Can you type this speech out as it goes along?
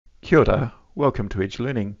Kia ora, welcome to Edge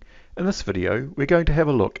Learning. In this video we're going to have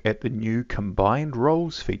a look at the new combined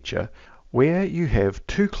roles feature where you have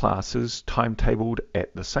two classes timetabled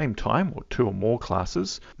at the same time, or two or more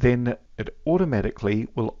classes. Then it automatically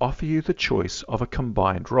will offer you the choice of a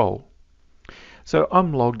combined role. So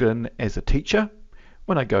I'm logged in as a teacher.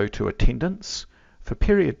 When I go to attendance, for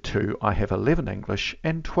period 2 I have 11 English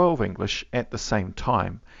and 12 English at the same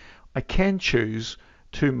time. I can choose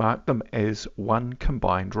to mark them as one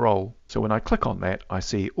combined role. So when I click on that, I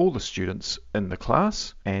see all the students in the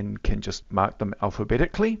class and can just mark them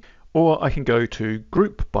alphabetically, or I can go to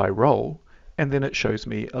group by role and then it shows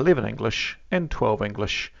me 11 English and 12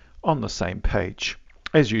 English on the same page.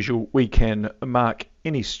 As usual, we can mark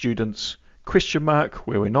any students question mark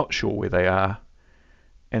where we're not sure where they are,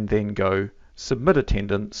 and then go submit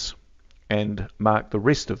attendance and mark the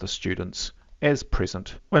rest of the students as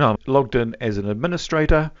present. When I'm logged in as an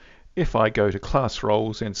administrator, if I go to class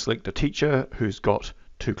roles and select a teacher who's got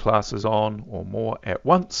two classes on or more at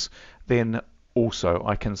once, then also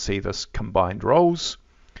I can see this combined roles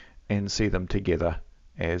and see them together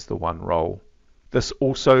as the one role. This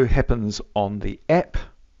also happens on the app.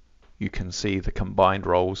 You can see the combined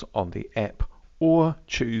roles on the app or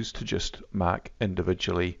choose to just mark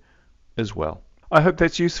individually as well. I hope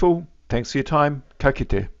that's useful. Thanks for your time. Ka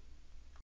kite.